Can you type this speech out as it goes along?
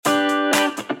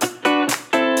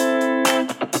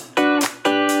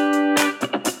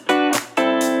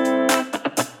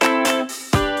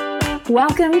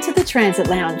Welcome to the Transit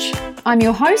Lounge. I'm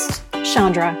your host,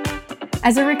 Chandra.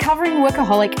 As a recovering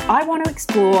workaholic, I want to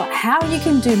explore how you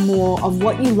can do more of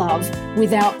what you love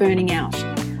without burning out.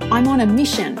 I'm on a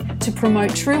mission to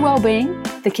promote true well-being,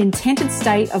 the contented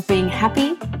state of being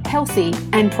happy, healthy,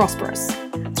 and prosperous.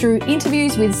 Through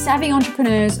interviews with savvy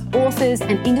entrepreneurs, authors,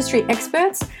 and industry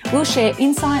experts, we'll share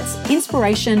insights,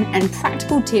 inspiration, and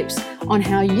practical tips on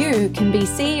how you can be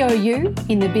CEO you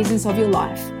in the business of your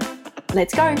life.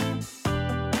 Let's go.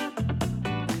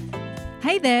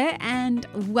 Hey there and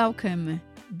welcome.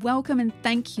 Welcome and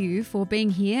thank you for being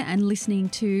here and listening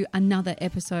to another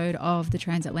episode of the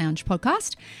Transit Lounge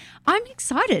podcast. I'm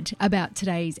excited about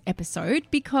today's episode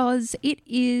because it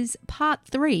is part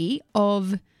 3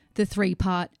 of the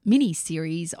 3-part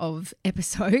mini-series of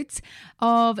episodes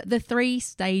of the 3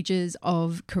 stages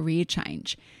of career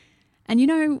change. And you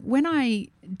know, when I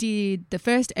did the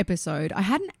first episode, I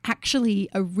hadn't actually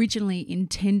originally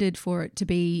intended for it to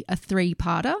be a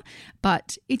 3-parter,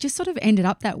 but it just sort of ended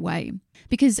up that way.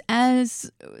 Because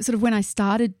as sort of when I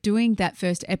started doing that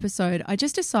first episode, I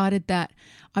just decided that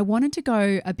I wanted to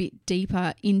go a bit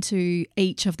deeper into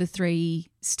each of the 3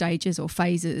 stages or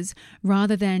phases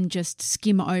rather than just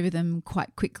skim over them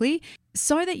quite quickly,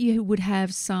 so that you would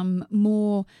have some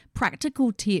more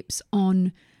practical tips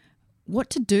on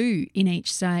what to do in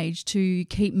each stage to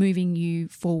keep moving you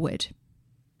forward.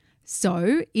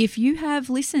 So if you have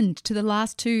listened to the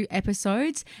last 2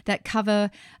 episodes that cover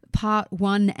part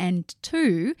 1 and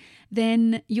 2,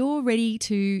 then you're ready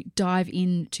to dive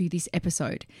into this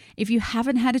episode. If you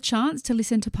haven't had a chance to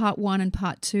listen to part 1 and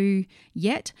part 2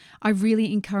 yet, I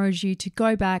really encourage you to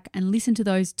go back and listen to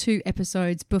those 2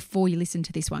 episodes before you listen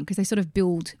to this one, because they sort of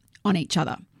build on each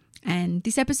other. And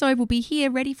this episode will be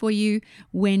here ready for you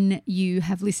when you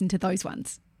have listened to those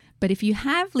ones. But if you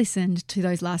have listened to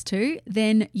those last 2,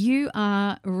 then you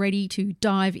are ready to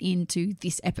dive into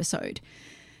this episode,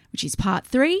 which is part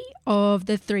 3 of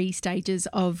the 3 stages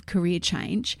of career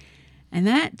change. And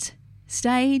that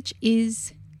stage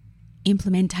is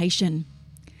implementation.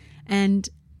 And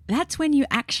that's when you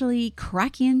actually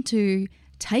crack into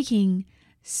taking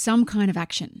some kind of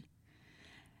action.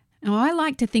 Now, I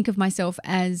like to think of myself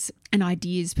as an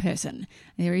ideas person.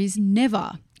 There is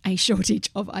never a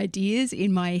shortage of ideas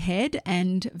in my head,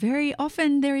 and very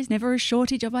often there is never a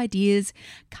shortage of ideas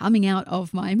coming out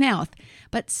of my mouth.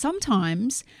 But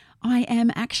sometimes I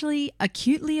am actually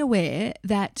acutely aware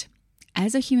that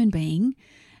as a human being,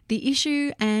 the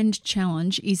issue and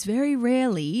challenge is very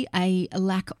rarely a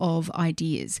lack of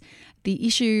ideas. The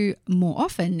issue more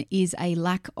often is a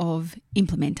lack of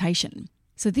implementation.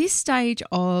 So this stage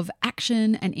of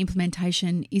action and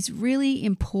implementation is really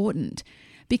important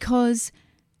because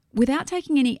without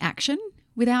taking any action,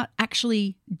 without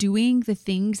actually doing the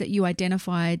things that you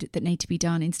identified that need to be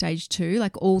done in stage 2,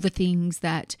 like all the things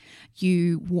that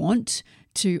you want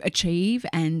to achieve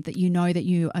and that you know that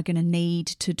you are going to need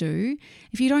to do,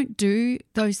 if you don't do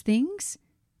those things,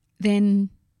 then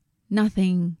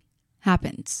nothing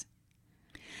happens.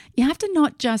 You have to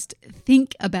not just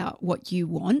think about what you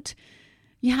want.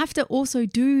 You have to also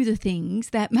do the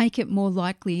things that make it more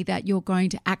likely that you're going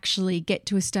to actually get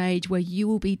to a stage where you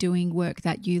will be doing work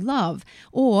that you love,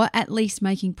 or at least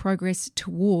making progress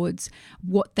towards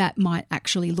what that might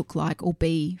actually look like or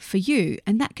be for you.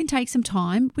 And that can take some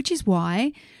time, which is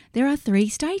why there are 3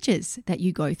 stages that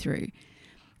you go through.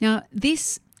 Now,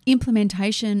 this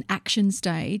implementation action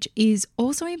stage is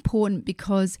also important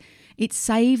because it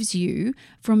saves you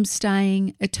from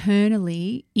staying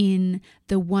eternally in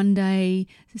the one day,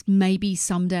 maybe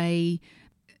someday,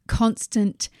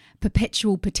 constant,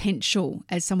 perpetual potential,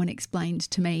 as someone explained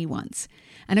to me once.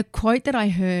 And a quote that I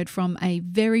heard from a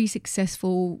very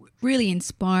successful, really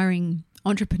inspiring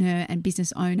entrepreneur and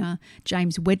business owner,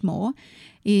 James Wedmore,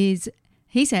 is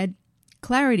he said,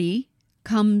 "Clarity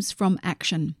comes from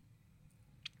action."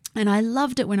 And I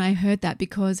loved it when I heard that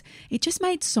because it just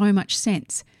made so much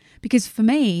sense. Because for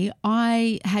me,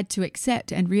 I had to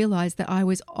accept and realize that I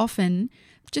was often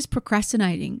just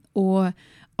procrastinating or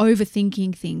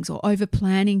overthinking things or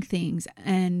over-planning things.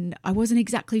 And I wasn't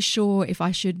exactly sure if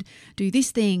I should do this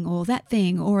thing or that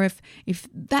thing, or if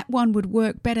that one would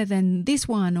work better than this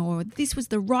one, or this was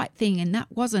the right thing and that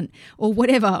wasn't, or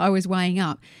whatever I was weighing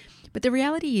up. But the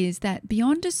reality is that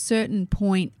beyond a certain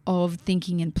point of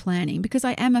thinking and planning, because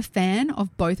I am a fan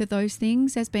of both of those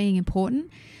things as being important,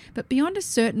 but beyond a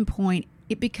certain point,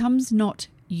 it becomes not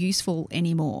useful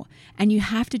anymore. And you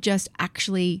have to just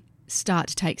actually start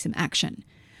to take some action.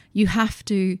 You have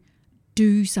to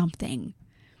do something.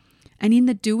 And in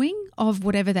the doing of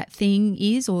whatever that thing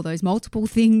is or those multiple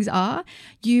things are,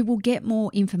 you will get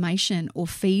more information or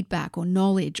feedback or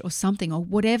knowledge or something or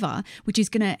whatever, which is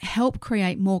going to help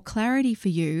create more clarity for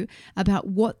you about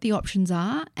what the options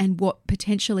are and what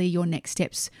potentially your next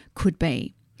steps could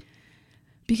be.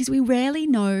 Because we rarely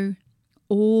know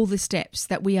all the steps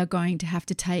that we are going to have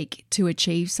to take to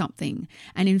achieve something.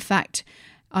 And in fact,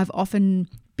 I've often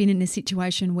been in a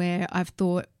situation where I've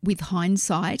thought with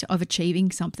hindsight of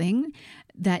achieving something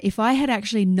that if I had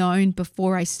actually known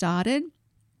before I started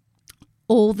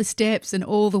all the steps and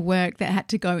all the work that had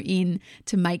to go in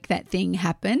to make that thing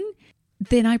happen,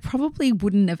 then I probably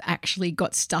wouldn't have actually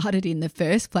got started in the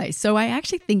first place. So I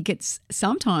actually think it's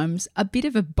sometimes a bit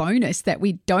of a bonus that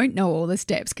we don't know all the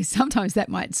steps, because sometimes that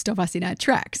might stop us in our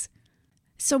tracks.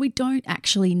 So we don't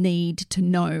actually need to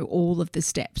know all of the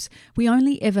steps. We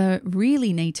only ever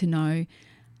really need to know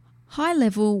high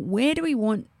level, where do we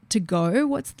want to go?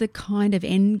 What's the kind of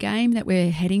end game that we're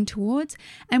heading towards?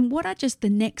 And what are just the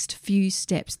next few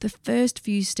steps, the first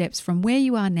few steps from where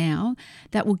you are now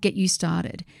that will get you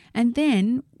started? And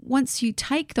then once you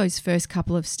take those first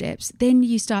couple of steps, then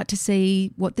you start to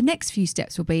see what the next few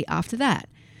steps will be after that.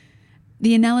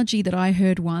 The analogy that I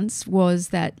heard once was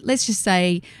that, let's just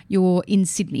say you're in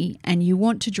Sydney and you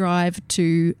want to drive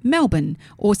to Melbourne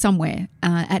or somewhere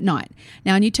at night.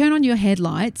 Now, and you turn on your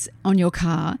headlights on your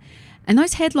car, and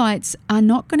those headlights are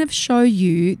not going to show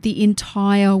you the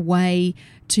entire way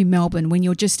to Melbourne when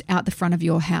you're just out the front of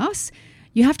your house.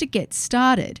 You have to get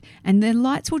started, and the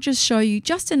lights will just show you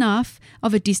just enough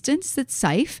of a distance that's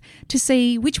safe to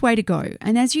see which way to go.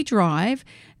 And as you drive,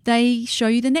 they show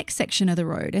you the next section of the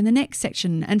road and the next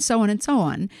section and so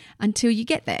on until you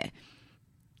get there.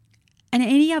 And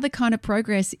any other kind of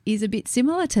progress is a bit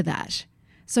similar to that.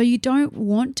 So you don't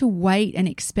want to wait and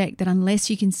expect that unless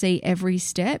you can see every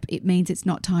step, it means it's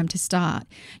not time to start.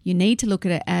 You need to look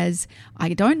at it as, I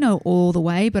don't know all the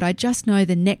way, but I just know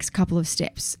the next couple of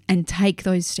steps, and take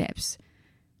those steps.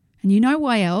 And you know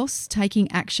why else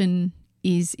taking action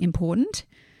is important?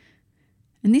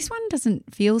 And this one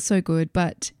doesn't feel so good,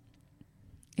 but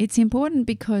it's important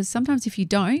because sometimes if you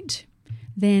don't,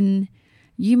 then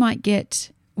you might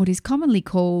get what is commonly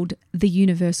called the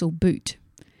universal boot.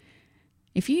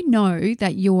 If you know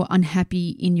that you're unhappy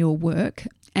in your work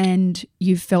and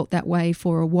you've felt that way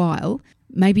for a while,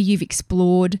 maybe you've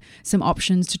explored some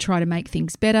options to try to make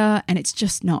things better and it's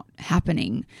just not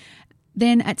happening,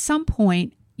 then at some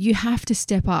point you have to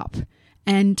step up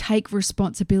and take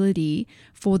responsibility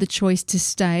for the choice to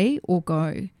stay or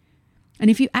go. And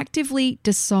if you actively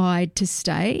decide to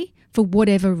stay for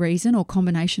whatever reason or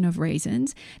combination of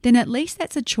reasons, then at least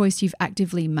that's a choice you've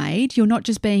actively made. You're not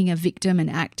just being a victim and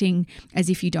acting as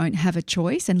if you don't have a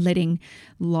choice and letting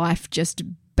life just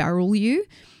barrel you.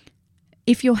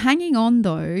 If you're hanging on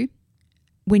though,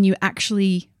 when you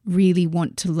actually really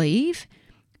want to leave,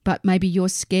 but maybe you're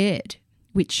scared,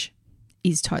 which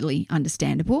is totally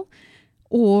understandable,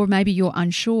 or maybe you're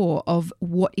unsure of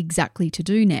what exactly to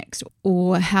do next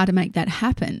or how to make that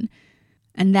happen,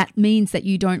 and that means that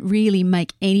you don't really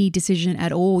make any decision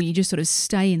at all, you just sort of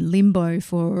stay in limbo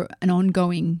for an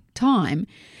ongoing time,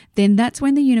 then that's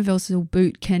when the universal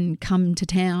boot can come to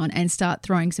town and start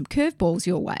throwing some curveballs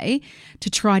your way to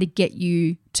try to get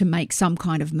you to make some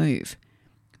kind of move.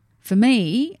 For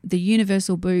me, the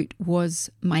universal boot was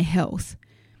my health.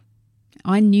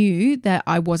 I knew that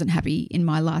I wasn't happy in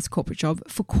my last corporate job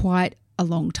for quite a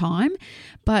long time,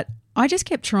 but I just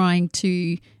kept trying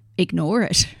to ignore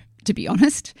it, to be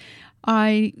honest.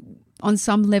 I, on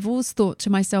some levels, thought to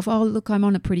myself, oh, look, I'm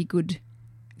on a pretty good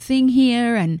thing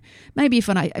here, and maybe if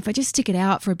I just stick it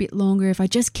out for a bit longer, if I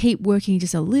just keep working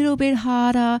just a little bit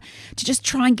harder to just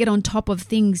try and get on top of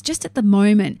things just at the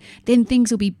moment, then things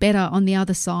will be better on the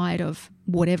other side of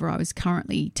whatever I was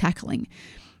currently tackling.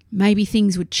 Maybe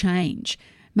things would change.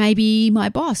 Maybe my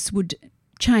boss would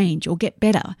change or get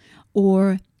better,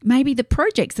 or maybe the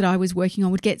projects that I was working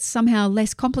on would get somehow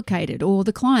less complicated, or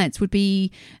the clients would be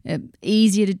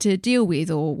easier to deal with,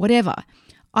 or whatever.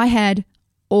 I had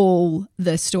all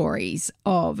the stories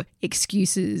of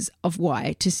excuses of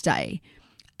why to stay,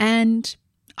 and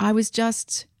I was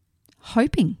just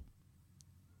hoping.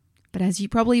 But as you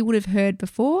probably would have heard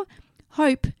before,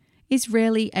 hope is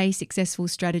rarely a successful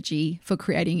strategy for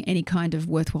creating any kind of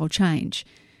worthwhile change.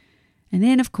 And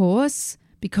then, of course,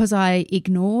 because I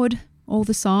ignored all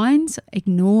the signs,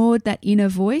 ignored that inner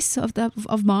voice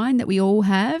of mine that we all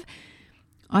have,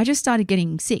 I just started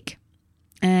getting sick.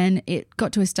 And it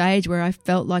got to a stage where I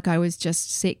felt like I was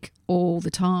just sick all the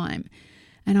time.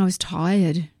 And I was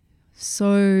tired,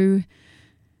 so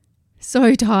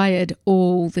tired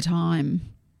all the time,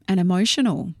 and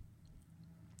emotional.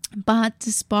 But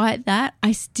despite that,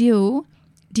 I still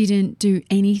didn't do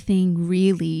anything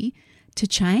really to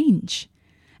change,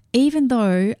 even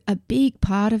though a big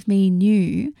part of me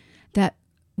knew that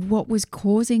what was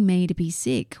causing me to be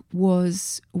sick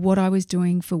was what I was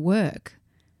doing for work.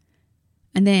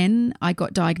 And then I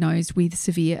got diagnosed with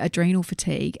severe adrenal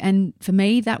fatigue. And for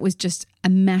me, that was just a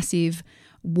massive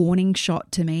warning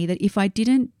shot to me that if I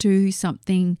didn't do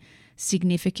something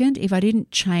significant, if I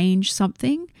didn't change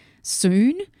something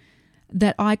soon,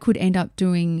 that I could end up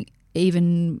doing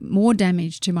even more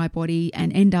damage to my body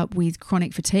and end up with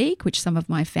chronic fatigue, which some of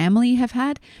my family have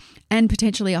had, and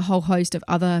potentially a whole host of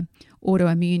other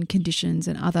autoimmune conditions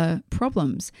and other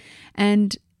problems.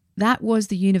 And that was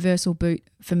the universal boot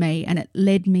for me, and it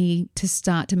led me to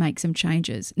start to make some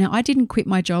changes. Now, I didn't quit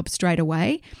my job straight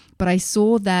away, but I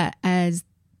saw that as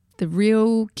the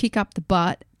real kick up the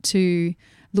butt to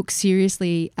look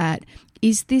seriously at,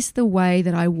 is this the way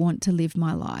that I want to live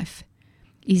my life?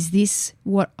 Is this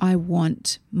what I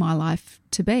want my life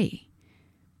to be?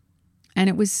 And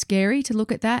it was scary to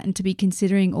look at that and to be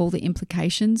considering all the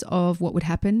implications of what would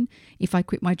happen if I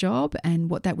quit my job and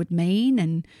what that would mean,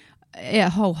 and a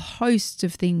whole host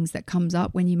of things that comes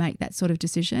up when you make that sort of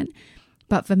decision.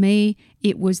 But for me,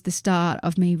 it was the start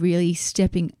of me really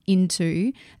stepping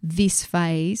into this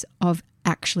phase of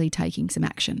actually taking some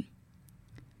action.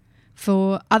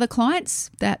 For other clients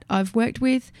that I've worked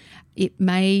with,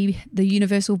 the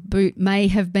universal boot may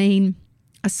have been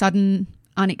a sudden,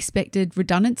 unexpected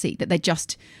redundancy that they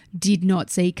just did not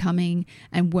see coming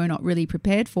and were not really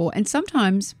prepared for. And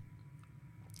sometimes,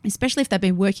 especially if they've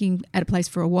been working at a place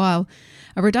for a while,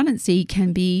 a redundancy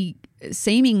can be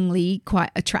seemingly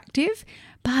quite attractive.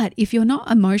 But if you're not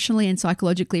emotionally and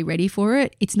psychologically ready for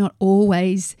it, it's not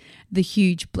always the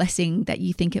huge blessing that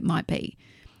you think it might be.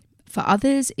 For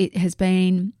others, it has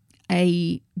been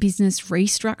a business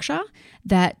restructure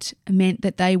that meant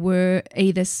that they were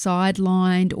either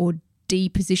sidelined or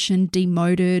depositioned,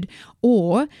 demoted,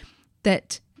 or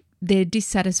that their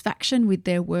dissatisfaction with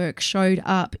their work showed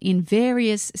up in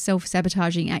various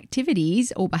self-sabotaging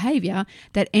activities or behaviour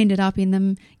that ended up in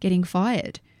them getting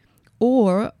fired,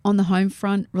 or on the home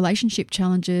front, relationship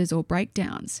challenges or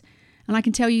breakdowns. And I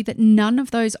can tell you that none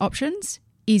of those options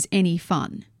is any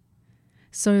fun.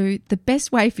 So the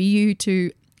best way for you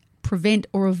to prevent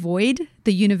or avoid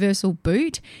the universal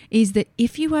boot is that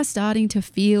if you are starting to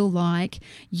feel like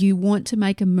you want to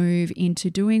make a move into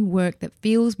doing work that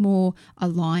feels more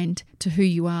aligned to who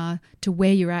you are, to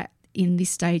where you're at in this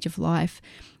stage of life,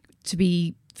 to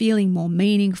be feeling more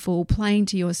meaningful, playing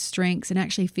to your strengths, and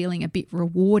actually feeling a bit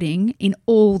rewarding in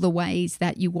all the ways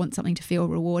that you want something to feel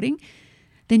rewarding,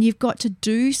 then you've got to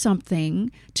do something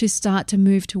to start to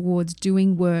move towards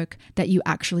doing work that you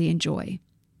actually enjoy.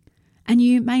 And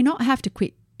you may not have to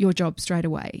quit your job straight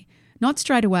away. Not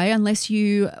straight away unless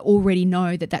you already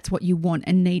know that that's what you want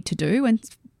and need to do, and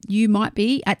you might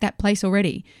be at that place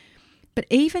already. But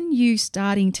even you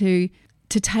starting to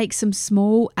take some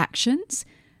small actions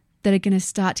that are going to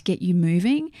start to get you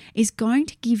moving is going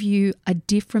to give you a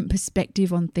different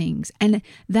perspective on things. And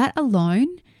that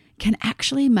alone can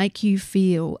actually make you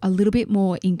feel a little bit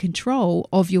more in control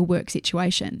of your work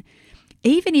situation.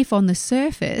 Even if on the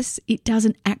surface, it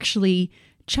doesn't actually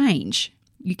change.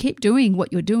 You keep doing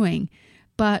what you're doing,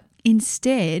 but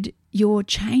instead you're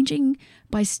changing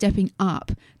by stepping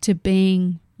up to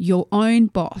being your own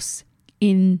boss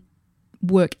in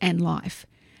work and life.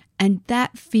 And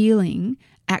that feeling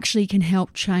actually can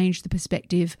help change the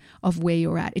perspective of where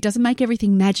you're at. It doesn't make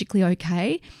everything magically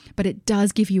okay, but it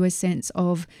does give you a sense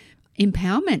of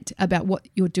empowerment about what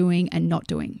you're doing and not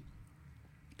doing.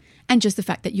 And just the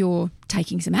fact that you're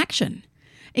taking some action.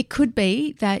 It could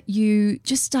be that you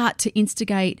just start to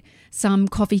instigate some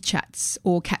coffee chats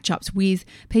or catch-ups with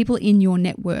people in your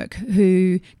network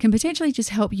who can potentially just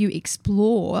help you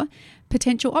explore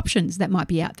potential options that might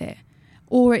be out there.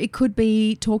 Or it could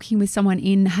be talking with someone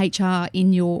in HR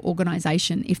in your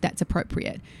organisation if that's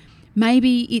appropriate.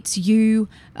 Maybe it's you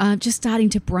just starting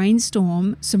to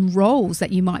brainstorm some roles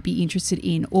that you might be interested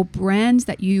in or brands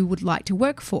that you would like to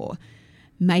work for.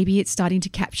 Maybe it's starting to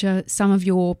capture some of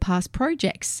your past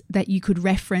projects that you could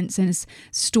reference as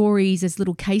stories, as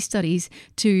little case studies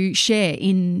to share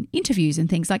in interviews and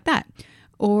things like that.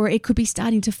 Or it could be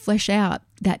starting to flesh out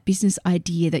that business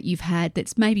idea that you've had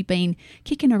that's maybe been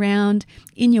kicking around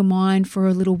in your mind for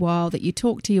a little while that you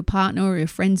talk to your partner or your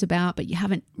friends about, but you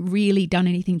haven't really done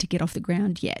anything to get off the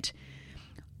ground yet.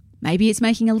 Maybe it's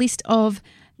making a list of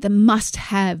the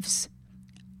must-haves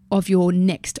of your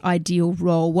next ideal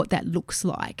role, what that looks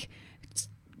like.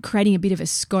 creating a bit of a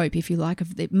scope, if you like,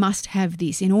 of it must have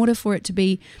this. In order for it to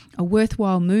be a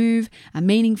worthwhile move, a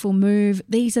meaningful move,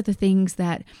 these are the things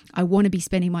that I want to be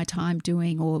spending my time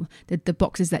doing, or the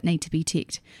boxes that need to be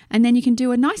ticked. And then you can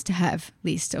do a nice to have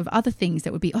list of other things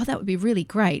that would be, that would be really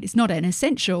great. It's not an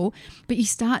essential, but you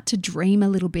start to dream a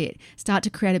little bit, start to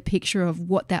create a picture of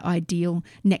what that ideal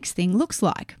next thing looks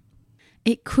like.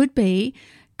 It could be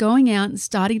going out and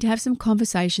starting to have some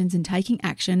conversations and taking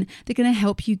action that are going to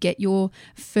help you get your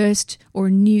first or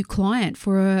a new client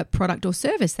for a product or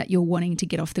service that you're wanting to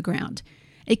get off the ground.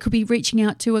 It could be reaching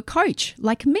out to a coach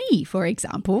like me, for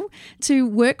example, to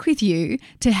work with you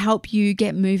to help you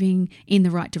get moving in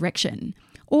the right direction.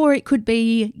 Or it could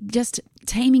be just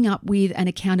teaming up with an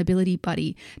accountability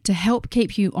buddy to help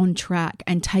keep you on track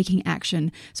and taking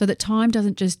action so that time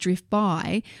doesn't just drift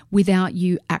by without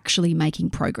you actually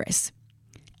making progress.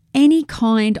 Any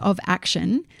kind of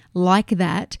action like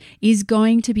that is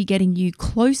going to be getting you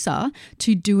closer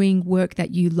to doing work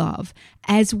that you love,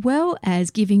 as well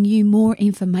as giving you more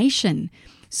information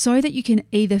so that you can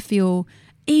either feel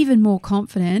even more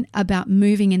confident about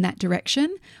moving in that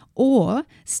direction or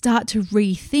start to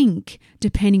rethink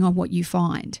depending on what you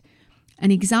find.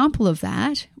 An example of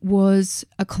that was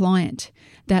a client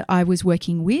that I was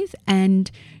working with,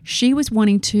 and she was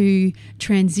wanting to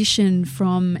transition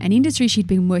from an industry she'd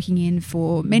been working in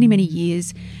for many, many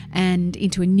years and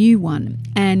into a new one.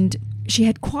 And she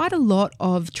had quite a lot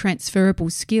of transferable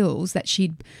skills that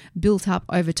she'd built up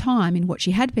over time in what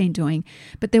she had been doing,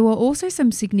 but there were also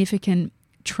some significant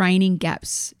training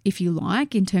gaps, if you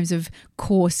like, in terms of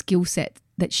core skill set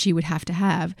that she would have to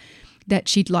have, that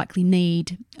she'd likely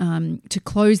need to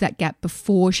close that gap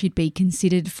before she'd be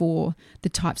considered for the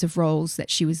types of roles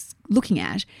that she was looking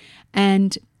at.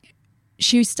 And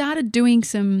she started doing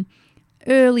some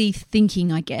early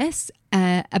thinking, I guess,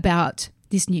 about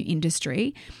this new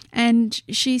industry. And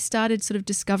she started sort of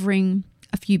discovering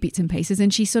a few bits and pieces,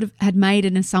 and she sort of had made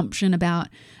an assumption about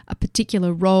a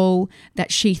particular role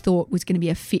that she thought was going to be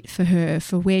a fit for her,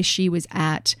 for where she was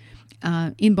at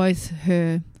in both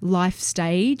her life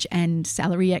stage and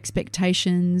salary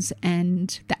expectations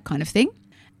and that kind of thing.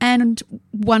 And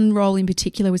one role in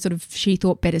particular was sort of, she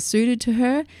thought, better suited to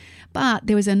her. But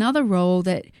there was another role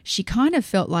that she kind of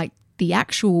felt like the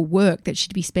actual work that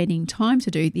she'd be spending time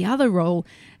to do, the other role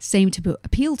seemed to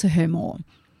appeal to her more.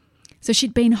 So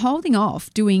she'd been holding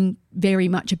off doing very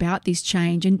much about this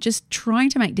change and just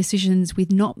trying to make decisions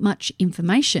with not much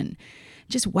information,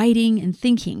 just waiting and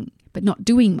thinking, but not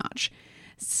doing much.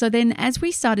 So then as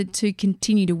we started to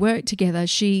continue to work together,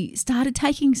 she started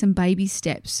taking some baby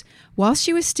steps while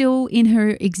she was still in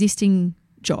her existing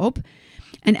job.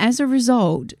 And as a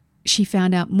result, she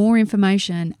found out more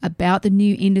information about the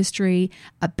new industry,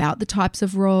 about the types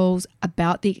of roles,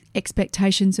 about the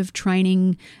expectations of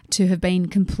training to have been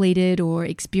completed or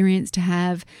experience to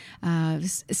have,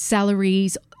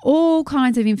 salaries, all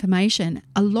kinds of information,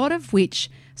 a lot of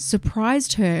which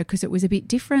surprised her because it was a bit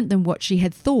different than what she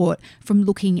had thought from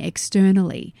looking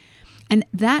externally. And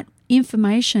that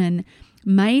information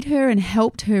made her and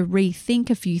helped her rethink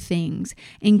a few things,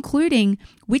 including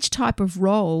which type of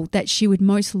role that she would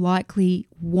most likely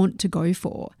want to go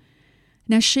for.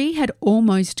 Now, she had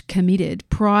almost committed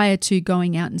prior to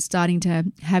going out and starting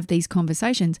to have these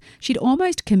conversations. She'd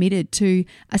almost committed to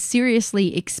a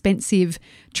seriously expensive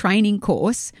training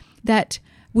course that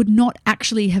would not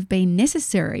actually have been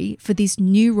necessary for this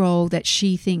new role that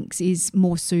she thinks is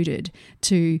more suited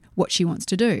to what she wants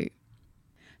to do.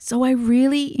 So I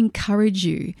really encourage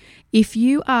you, if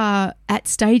you are at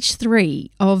stage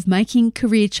 3 of making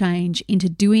career change into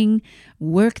doing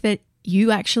work that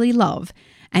you actually love,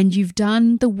 and you've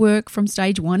done the work from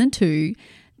stage 1 and 2,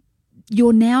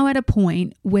 you're now at a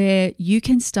point where you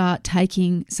can start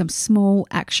taking some small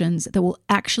actions that will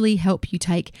actually help you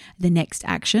take the next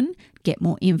action, get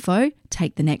more info,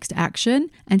 take the next action,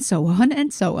 and so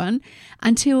on,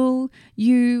 until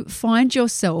you find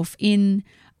yourself in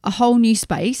a whole new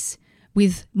space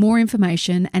with more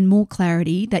information and more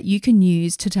clarity that you can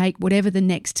use to take whatever the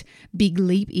next big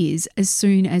leap is as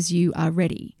soon as you are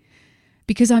ready.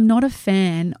 Because I'm not a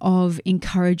fan of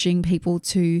encouraging people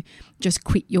to just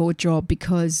quit your job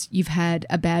because you've had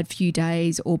a bad few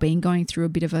days or been going through a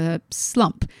bit of a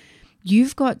slump.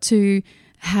 You've got to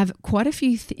have quite a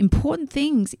few important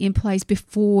things in place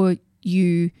before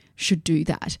you should do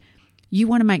that. You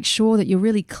want to make sure that you're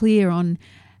really clear on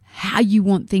how you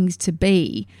want things to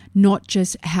be, not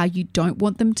just how you don't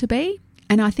want them to be.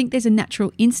 And I think there's a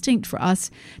natural instinct for us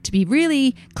to be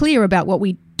really clear about what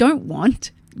we don't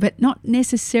want, but not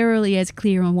necessarily as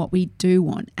clear on what we do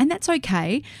want. And that's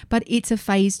okay, but it's a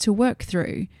phase to work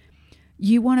through.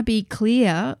 You want to be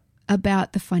clear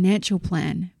about the financial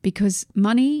plan, because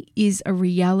money is a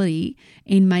reality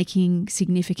in making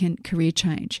significant career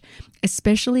change,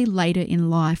 especially later in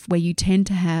life where you tend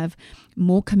to have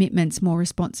more commitments, more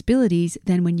responsibilities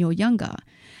than when you're younger.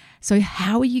 So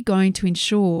how are you going to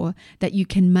ensure that you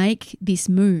can make this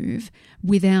move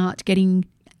without getting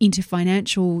into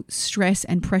financial stress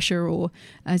and pressure, or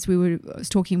as I was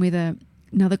talking with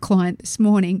another client this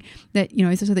morning, that,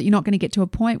 so that you're not going to get to a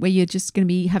point where you're just going to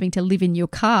be having to live in your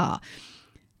car.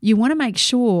 You want to make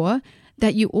sure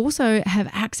that you also have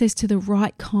access to the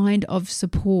right kind of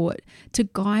support to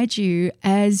guide you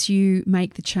as you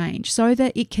make the change, so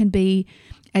that it can be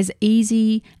as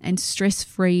easy and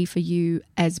stress-free for you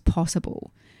as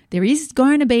possible. There is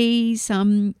going to be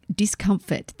some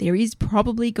discomfort. There is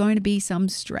probably going to be some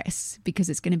stress because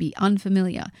it's going to be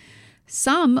unfamiliar.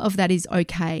 Some of that is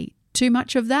okay. Too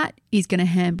much of that is going to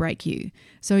handbrake you.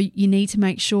 So you need to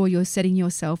make sure you're setting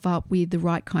yourself up with the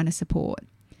right kind of support.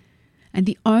 And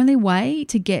the only way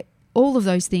to get all of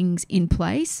those things in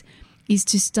place is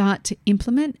to start to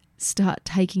implement, start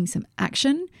taking some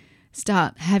action,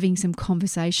 start having some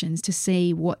conversations to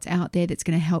see what's out there that's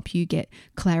going to help you get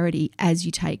clarity as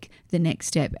you take the next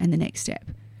step and the next step.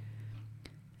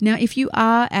 Now, if you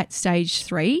are at stage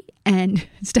 3, and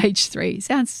stage 3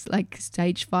 sounds like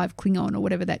stage 5 Klingon or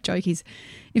whatever that joke is.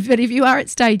 But if you are at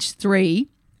stage 3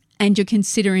 and you're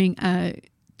considering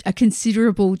a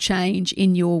considerable change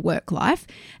in your work life,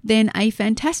 then a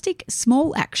fantastic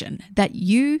small action that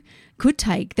you could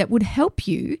take that would help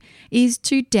you is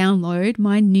to download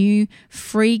my new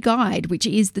free guide, which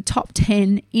is the top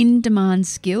 10 in-demand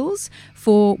skills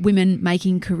for women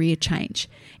making career change.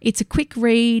 It's a quick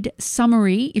read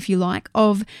summary, if you like,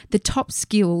 of the top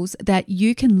skills that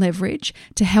you can leverage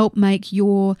to help make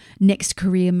your next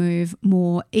career move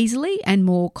more easily and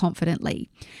more confidently.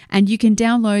 And you can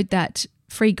download that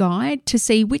free guide to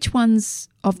see which ones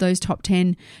of those top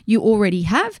 10 you already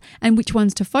have and which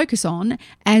ones to focus on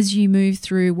as you move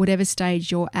through whatever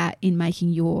stage you're at in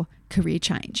making your career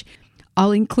change.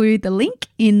 I'll include the link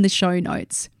in the show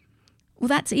notes. Well,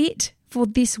 that's it for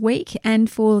this week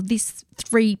and for this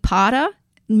 3-parter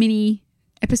mini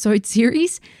episode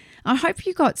series. I hope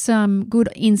you got some good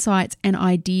insights and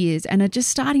ideas and are just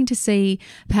starting to see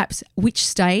perhaps which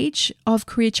stage of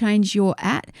career change you're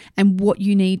at and what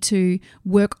you need to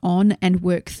work on and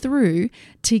work through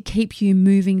to keep you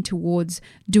moving towards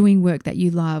doing work that you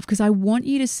love. Because I want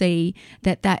you to see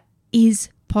that that is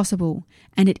possible,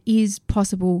 and it is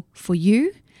possible for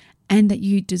you, and that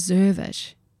you deserve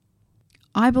it.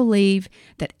 I believe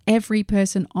that every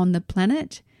person on the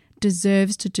planet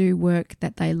deserves to do work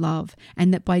that they love,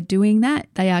 and that by doing that,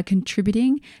 they are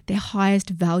contributing their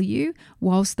highest value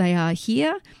whilst they are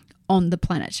here on the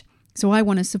planet. So I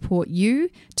want to support you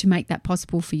to make that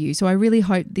possible for you. So I really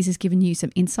hope this has given you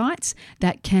some insights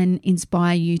that can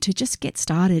inspire you to just get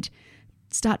started.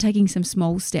 Start taking some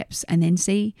small steps and then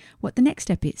see what the next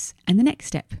step is and the next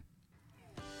step.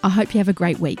 I hope you have a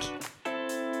great week.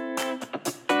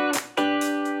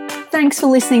 Thanks for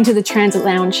listening to the Transit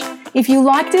Lounge. If you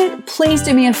liked it, please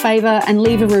do me a favour and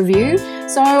leave a review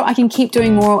so I can keep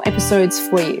doing more episodes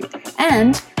for you.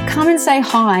 And come and say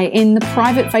hi in the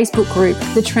private Facebook group,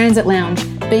 The Transit Lounge,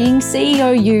 being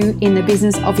CEO you in the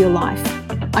business of your life.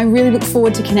 I really look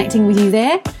forward to connecting with you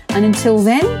there. And until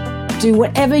then, do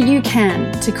whatever you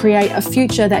can to create a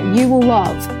future that you will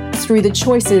love through the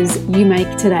choices you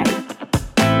make today.